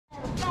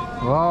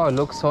Wow,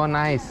 looks so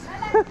nice.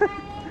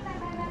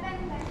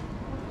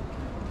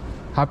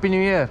 Happy New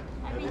Year.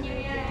 Happy New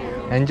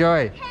Year.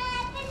 Enjoy.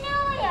 Happy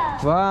New Year.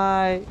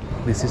 Bye.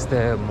 This is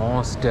the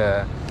most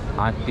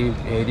active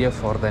area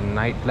for the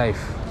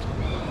nightlife.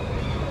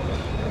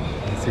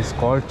 This is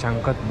called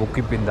Changkat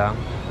Bukit Bintang.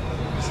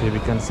 So we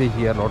can see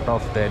here a lot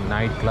of the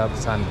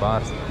nightclubs and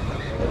bars.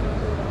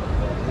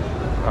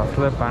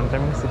 After the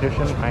pandemic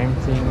situation, I am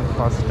seeing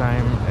first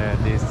time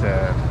this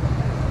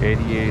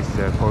area is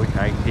quite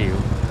active,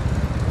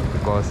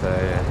 because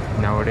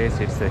nowadays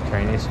it's the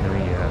Chinese New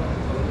Year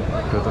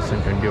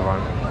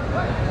 2021.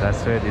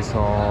 That's why this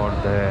all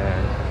the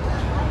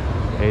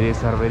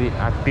areas are very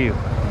active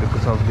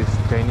because of this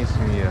Chinese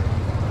New Year.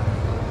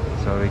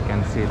 So we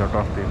can see a lot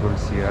of people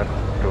here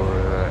to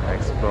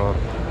explore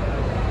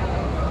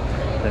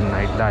the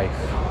nightlife.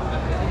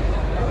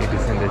 It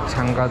is in the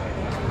Changkat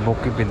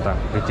Bukit Bintang,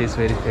 which is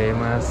very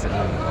famous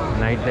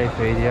nightlife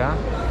area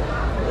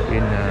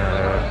in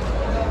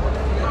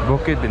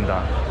Bukit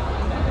Bintang.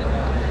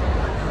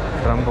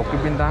 From Bukit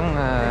Bintang,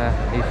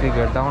 if you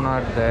get down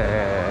at the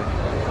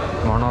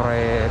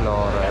monorail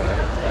or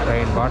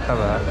train,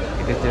 whatever,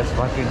 it is just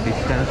walking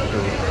distance to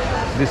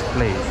this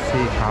place.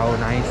 See how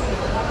nice,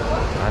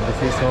 and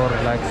this is so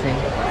relaxing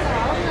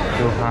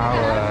to have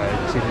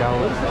chill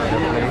out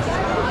in the place.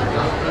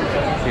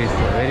 See, it's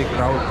very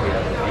crowded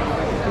here.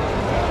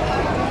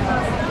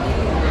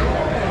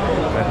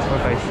 That's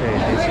what I say.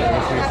 This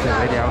place is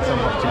very awesome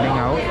for chilling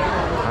out,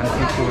 and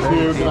see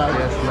today it is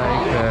just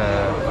like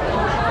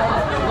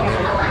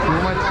too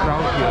much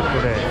crowd here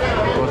today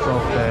because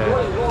of the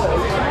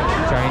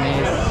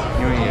Chinese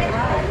New Year.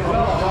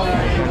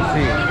 You can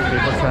see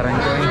people are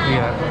enjoying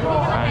here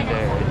and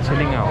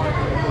chilling out.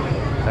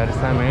 That is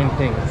the main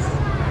things.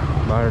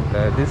 But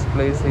this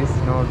place is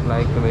not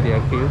like very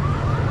active.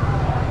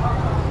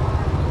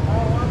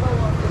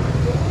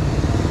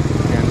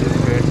 And this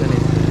person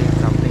is doing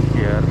something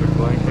here. We're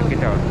going to check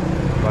it out.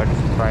 What is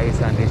the price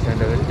and this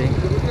and everything.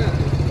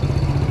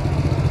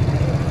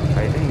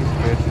 I think this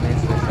person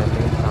is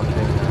selling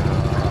something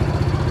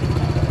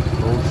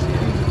fruits in.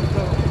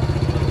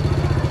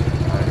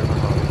 I don't know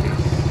how it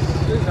is.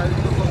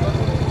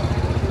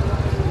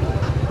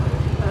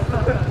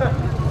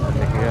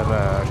 And here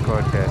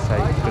got a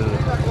cycle.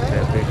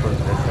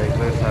 The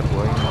cyclists are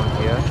going on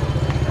here.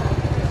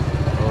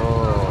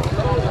 Oh,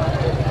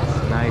 it's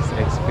nice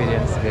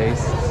experience,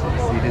 guys.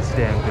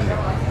 Seriously, I'm telling you.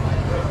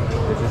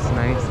 This is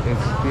nice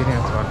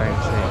experience. What I'm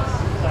saying.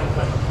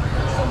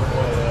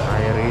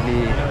 I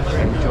really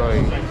enjoy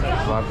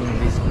walking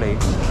this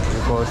place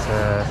because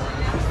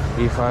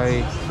if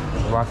I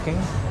walking,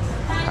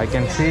 I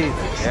can see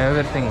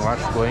everything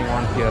what's going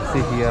on here.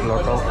 See here a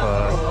lot of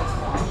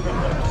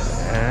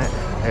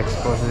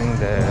exposing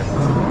the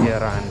beer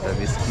and the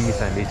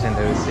whiskeys and each and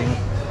everything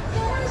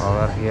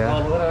over here.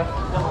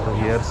 So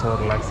here so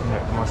relaxing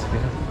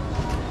atmosphere.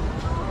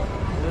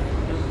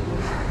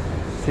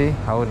 See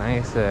how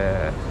nice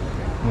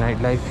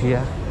nightlife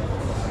here.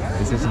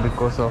 This is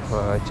because of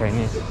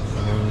Chinese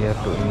New Year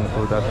in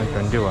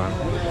 2021.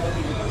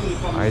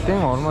 I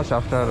think almost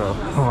after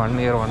 1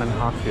 year,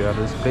 1.5 years,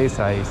 this place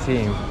I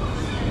see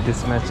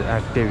this much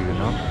active, you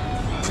know.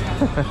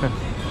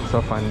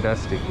 So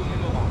fantastic.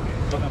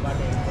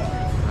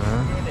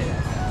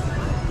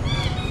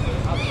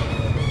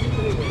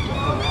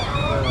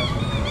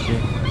 See,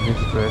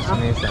 this person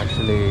is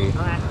actually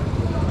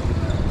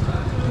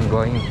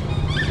going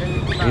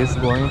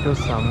to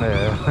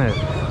somewhere.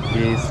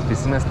 His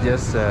business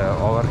just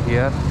over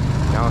here.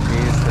 Now he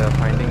is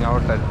finding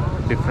out at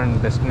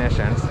different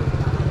destinations.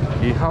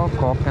 You have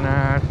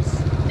coconuts.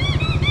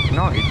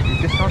 No,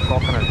 it is not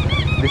coconut.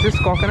 This is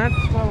coconut.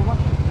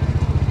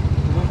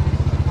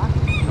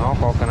 No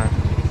coconut.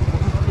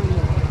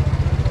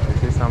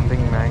 This is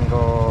something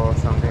mango,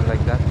 something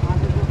like that.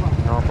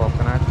 No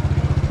coconut.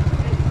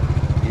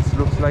 It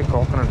looks like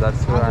coconut.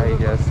 That's why I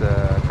just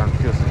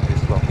confused with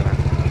this coconut.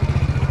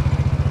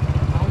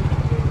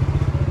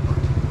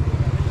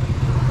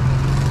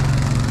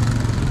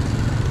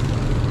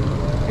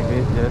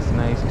 It's just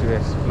nice to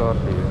explore,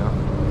 you know.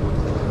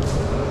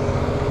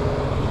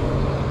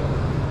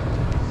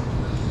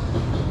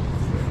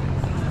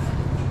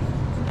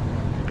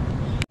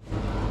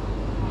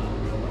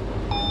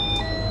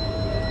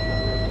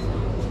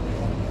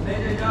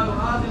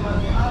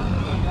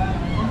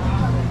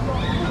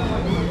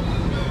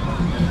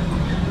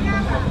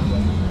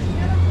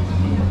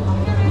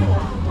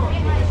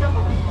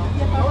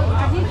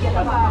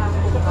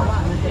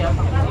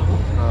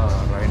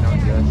 Right now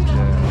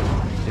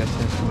just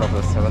in front of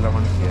the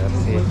 7-Eleven here,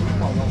 see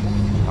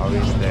how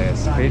is the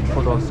street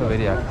food also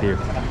very active.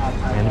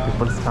 Many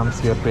people comes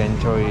here to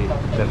enjoy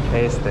the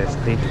place, the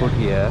street food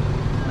here.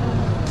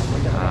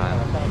 You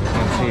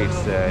can see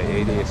its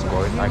area is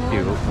quite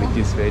active, which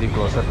is very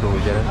closer to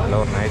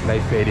our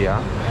nightlife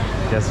area,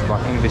 just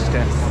walking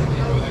distance.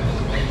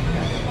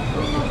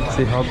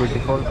 See how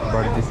beautiful.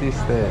 But this is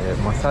the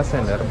massage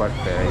center, but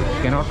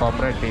it cannot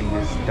operate in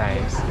these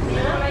times,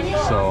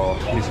 so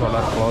these all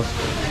are closed.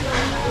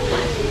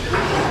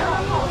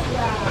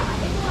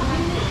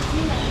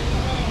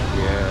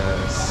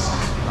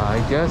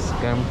 I just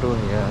came to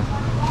here.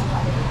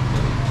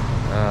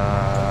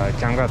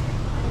 Changat.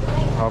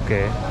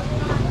 Okay.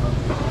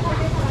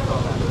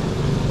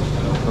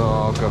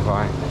 So okay,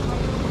 fine.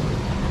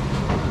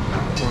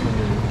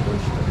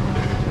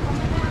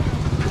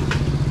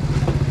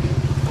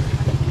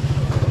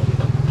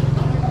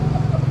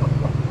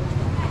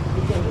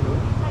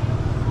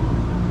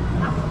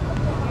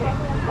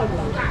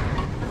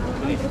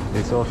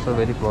 This is also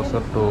very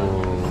closer to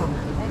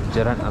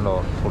Jaran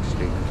Alor food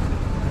street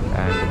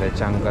and the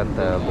Changat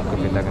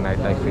Bukit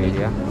nightlife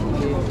area.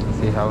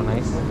 See how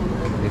nice.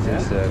 This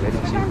is very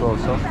cheap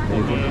also,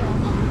 very good.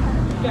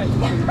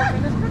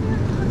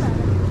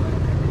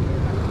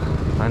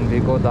 And we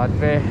go that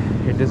way.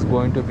 It is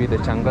going to be the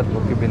Changat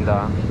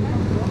Bukibinda.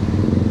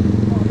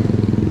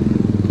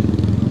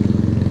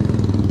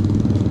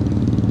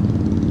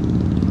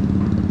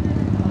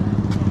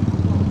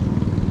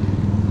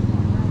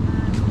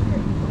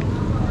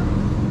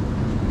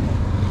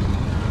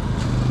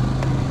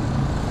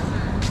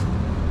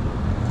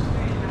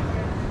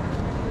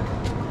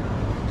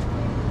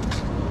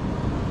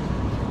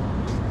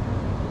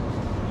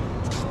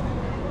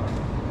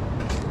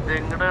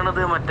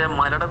 എങ്ങനെയാണത് മറ്റേ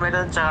മലയുടെ മേലെ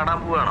ചാടാൻ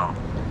പോവാണോ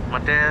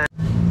മറ്റേ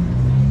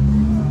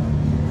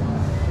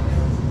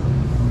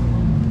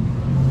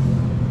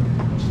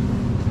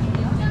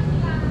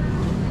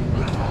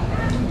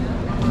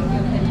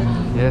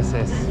Yes,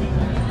 yes.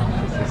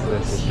 This is the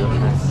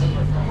situation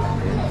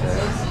in the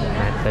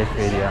nightlife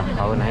area.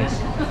 How nice.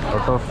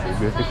 Lot of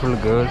beautiful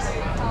girls.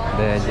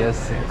 They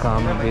just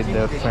come with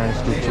their friends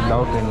to chill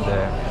out in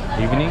the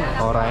evening,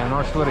 or I am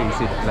not sure, is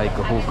it like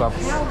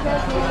hookups?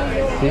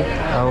 See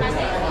how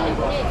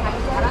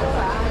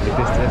it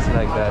is just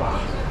like that.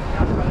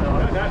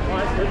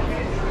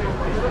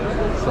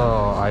 So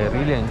I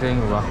really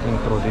enjoying walking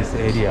through this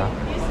area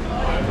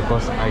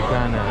because I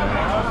can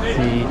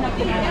see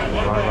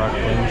what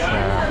things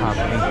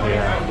happening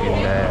here in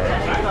the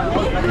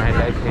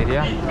nightlife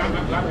area.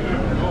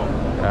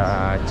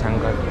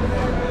 Changat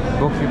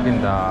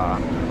Bukibinda.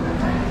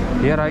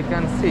 Here I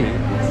can see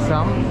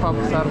some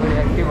pubs are very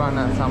active and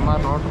some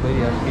are not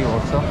very active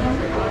also.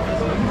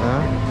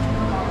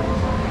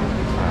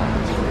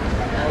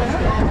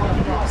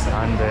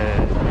 And the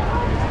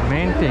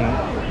main thing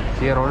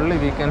here, only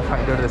we can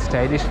find out the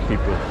stylish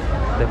people.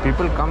 The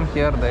people come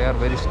here, they are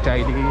very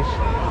stylish,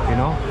 you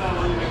know,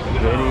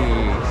 very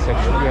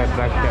sexually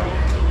attractive.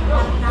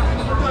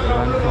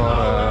 Even for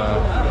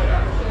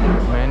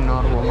men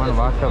or women,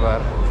 whatever,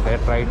 they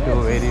try to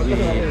be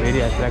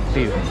very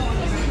attractive.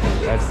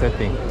 That's the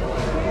thing.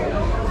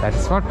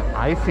 That's what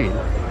I feel.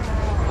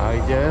 I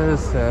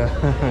just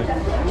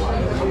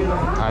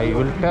I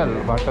will tell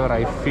whatever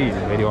I feel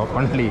very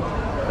openly.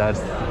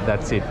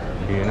 That's it.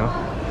 Do you know?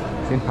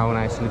 See how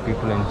nicely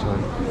people enjoy.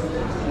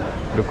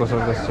 Because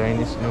of the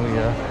Chinese New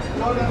Year,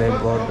 they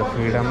got the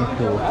freedom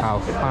to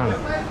have fun.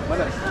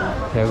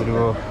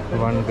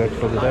 Everyone get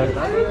together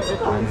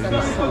and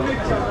just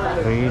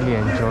really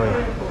enjoy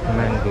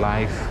human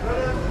life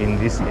in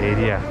this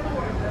area.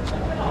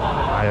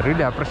 I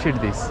really appreciate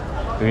this.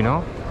 You know,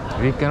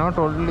 we cannot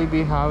only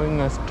be having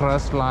a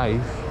stressed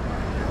life.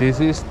 This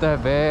is the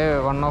way,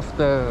 one of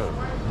the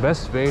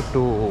best way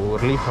to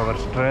relieve our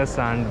stress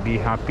and be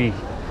happy.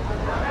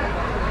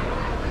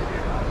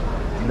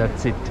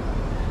 That's it.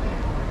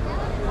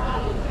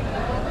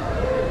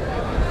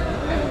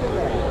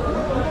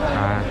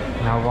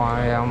 Now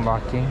I am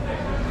walking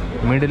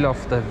middle of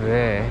the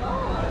way.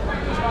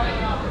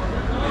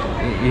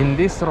 In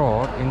this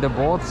road, in the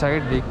both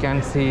side, we can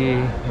see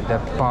the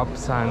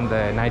pubs and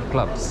the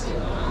nightclubs.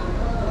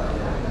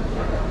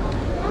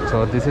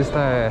 So this is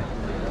the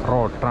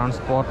road,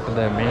 transport,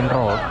 the main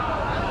road,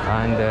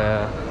 and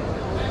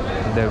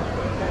the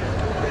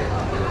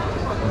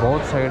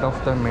both side of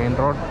the main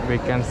road we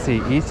can see.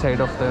 Each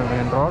side of the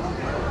main road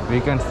we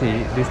can see.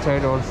 This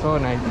side also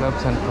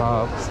nightclubs and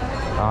pubs,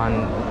 and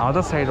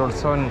other side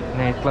also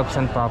nightclubs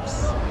and pubs.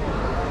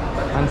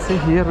 And see,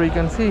 here we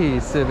can see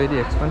it's a very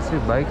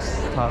expensive bikes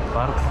are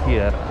parked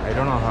here. I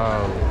don't know how.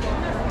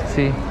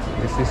 See,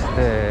 this is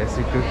the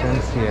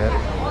situations here.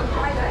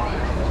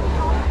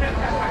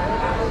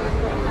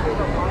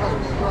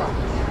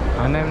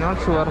 And I'm not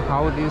sure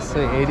how this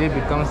area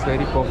becomes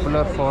very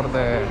popular for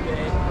the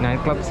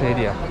nightclubs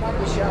area.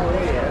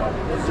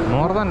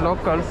 More than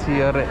locals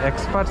here,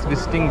 experts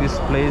visiting this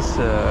place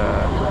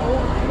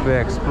to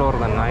explore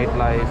the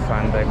nightlife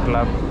and the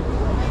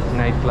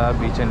nightclub,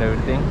 each and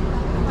everything.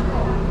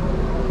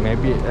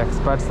 Maybe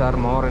experts are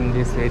more in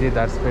this area.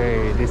 That's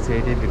why this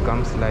area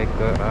becomes like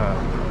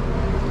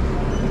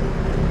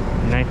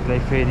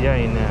nightlife area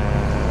in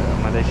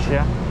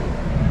Malaysia.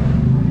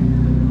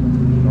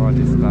 Oh,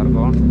 this car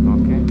gone.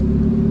 Okay,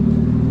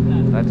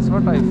 that is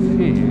what I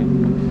feel.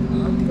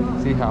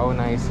 See how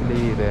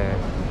nicely they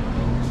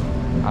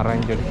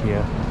arranged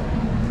here.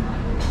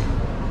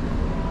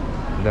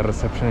 The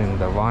reception in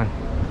the van.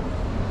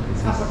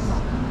 This is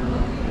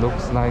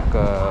looks like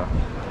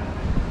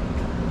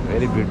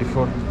very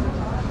beautiful.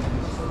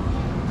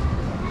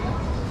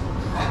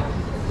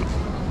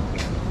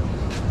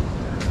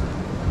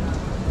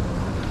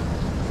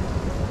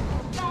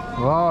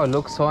 Wow,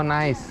 looks so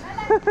nice.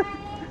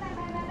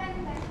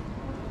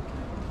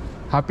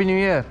 Happy New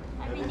Year.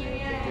 Happy New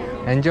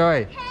Year.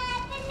 Enjoy.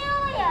 Happy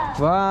New Year.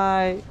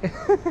 Bye.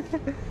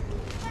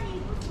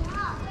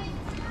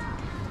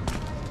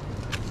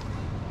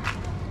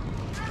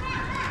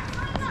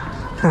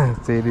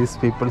 See, these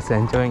people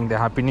enjoying the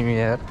Happy New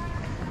Year.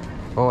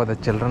 Oh, the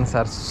children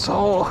are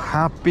so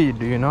happy,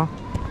 do you know?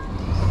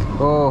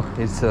 Oh,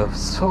 it's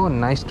so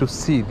nice to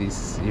see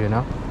this, you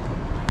know.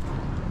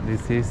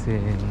 This is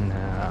in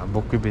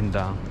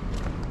Bukibinda.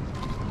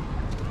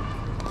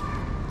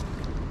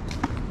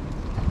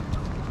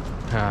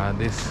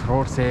 This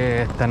road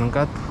say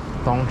Tangat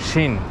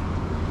Tongshin.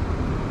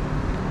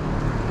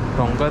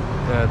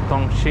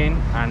 Tongshin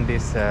and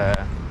this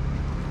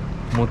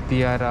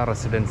Mutiara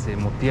Residency,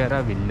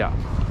 Mutiara Villa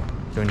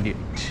 28.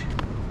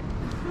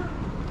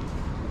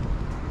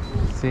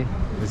 See,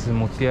 this is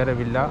Mutiara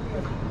Villa.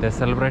 They're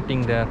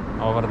celebrating there,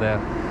 over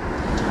there.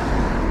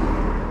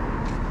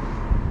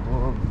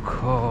 Oh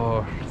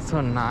God,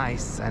 so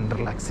nice and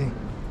relaxing.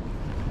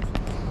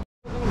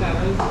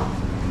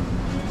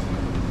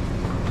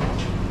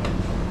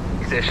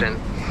 Station.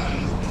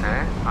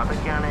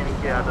 അതൊക്കെയാണ്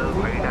എനിക്ക് അത്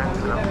wide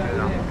angle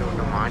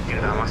നമുക്ക്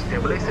മാറ്റിയിടാം. ആ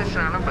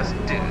സ്റ്റെബിലൈസേഷനാണ്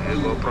first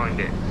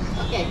ഗോപ്രോൻ്റെ.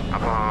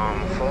 അപ്പം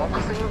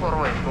focusing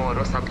കുറവായിരിക്കും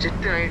ഓരോ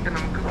സബ്ജക്റ്റായിട്ട്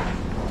നമുക്ക്.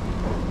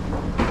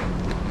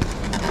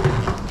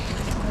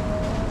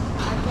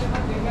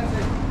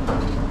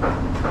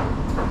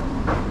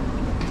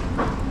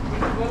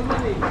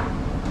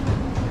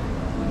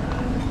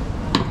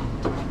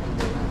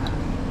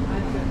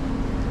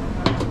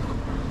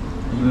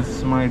 This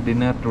is my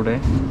dinner today.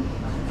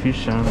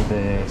 Fish and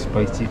the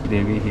spicy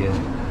gravy here.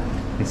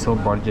 It's so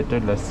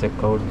budgeted. Let's check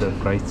out the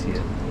price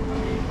here.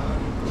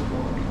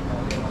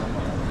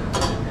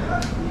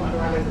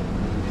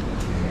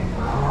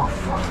 Oh,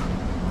 fuck.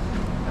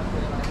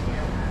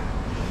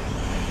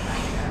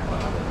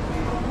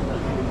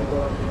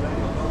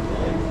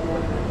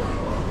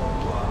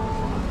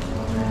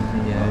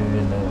 Yeah, I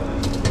will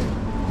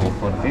go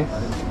for this.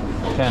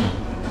 10.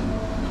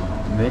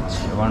 Which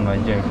one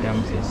veg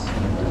items is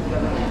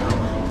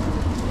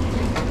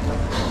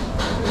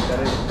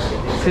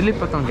chili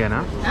potong क्या ना?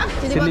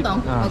 Chili potong?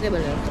 Oke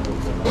bener.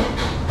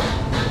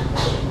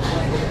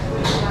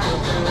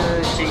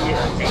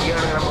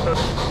 ചെയ്യാൻ നമുക്ക്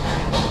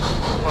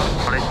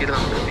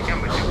നമുക്ക് എത്തിക്കാൻ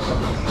പറ്റും.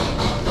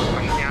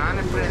 പക്ഷെ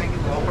ഞാനിപ്പോൾ എനിക്ക്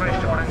ഗോപ്രോ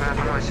ഇഷ്ടപ്പെടാൻ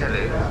കാരണം വെച്ചാൽ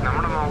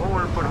നമ്മുടെ മുഖം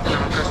ഉൾപ്പെടുത്തി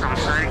നമുക്ക്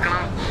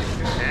സംസാരിക്കണം.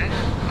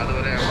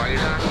 അതുപോലെ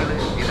വൈഡ് ആംഗിൾ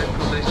ഇതൊക്കെ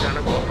ഉദ്ദേശിച്ചാണ്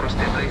ഗോപ്രോ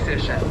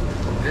സ്റ്റെബിലൈസേഷൻ.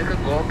 ഇതൊക്കെ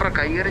ഗോപ്രോ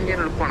കൈകാര്യം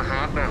ചെയ്യാൻ എളുപ്പമാണ്,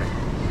 ഹാർഡാണ്.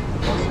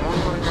 ഫോൺ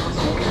എന്ന് പറഞ്ഞാൽ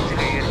സൂക്ഷിച്ച്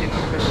കൈകാര്യം ചെയ്യും,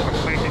 നമുക്ക്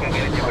റഫായിട്ട്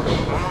കൈകാര്യം ചെയ്യാൻ പറ്റും.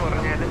 ഫോൺ എന്ന്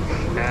പറഞ്ഞാൽ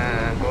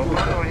ഗോപ്രോ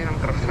എന്ന് പറഞ്ഞാൽ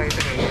നമുക്ക്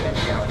റഫായിട്ട് കൈകാര്യം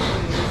ചെയ്യാം.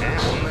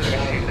 ഒന്നും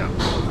രക്ഷയില്ല.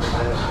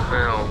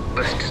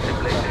 ബെസ്റ്റ്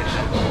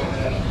സ്റ്റെബിലൈസേഷൻ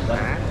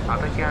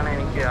അതൊക്കെയാണ്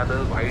എനിക്ക്. അത്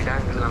വൈഡ്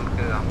ആംഗിൾ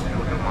നമുക്ക്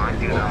അങ്ങോട്ട്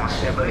മാറ്റിയിടാം.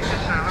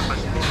 സ്റ്റെബിലൈസേഷനാണ്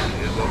ഫസ്റ്റ്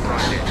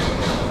ഗോപ്രോൻ്റെ.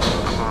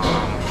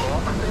 അപ്പം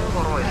ഫോക്കസ്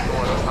കുറവായിരിക്കും.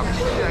 ഓരോ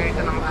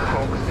സബ്ജക്റ്റായിട്ട് നമുക്ക്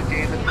ഫോക്കസ്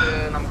ചെയ്തിട്ട്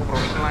നമുക്ക്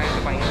പ്രൊഫഷണലായിട്ട്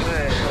ഭയങ്കര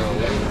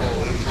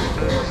ഒരു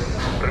ഷൂട്ട്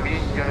റിവ്യൂ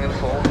ചെയ്യുകയാണെങ്കിൽ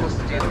ഫോക്കസ്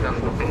ചെയ്തിട്ട്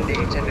നമുക്ക്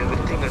വിൻറ്റേജ് ആൻഡ്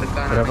എവറിത്തിങ്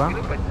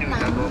എടുക്കാനാണെങ്കിൽ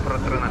പറ്റില്ല. ഗോപ്രോ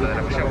അത്ര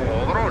നല്ലതല്ല. പക്ഷെ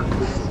ഓവറോൾ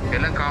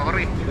എല്ലാം കവർ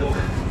ചെയ്യും.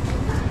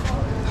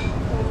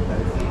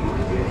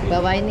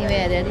 Bawain ni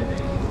Wea dari.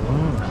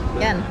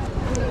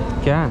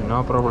 Can, no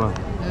problem.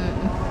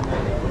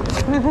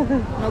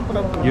 No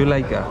problem. You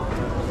like her?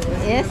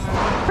 Yes.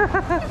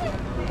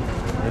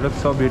 You look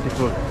so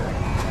beautiful.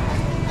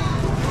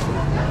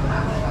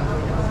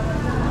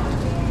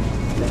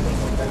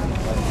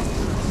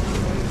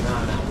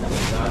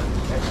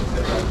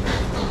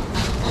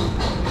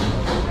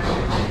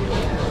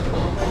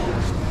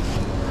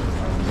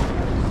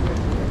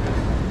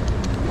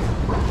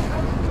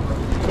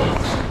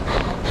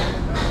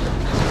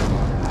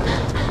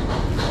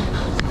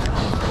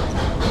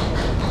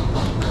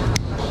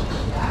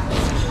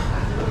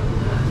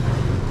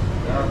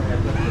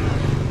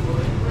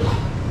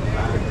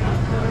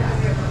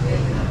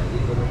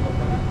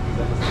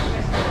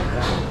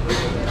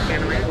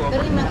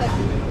 Terima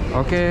kasih.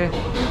 Okay.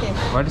 Okay.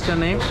 What is your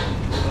name?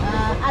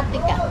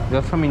 Atika.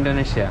 You're from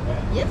Indonesia.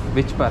 Yes.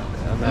 Which part?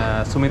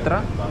 Sumatra?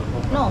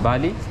 No.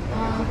 Bali?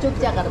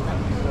 Yogyakarta.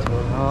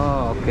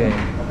 Oh, okay.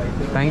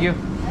 Thank you.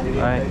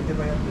 Bye.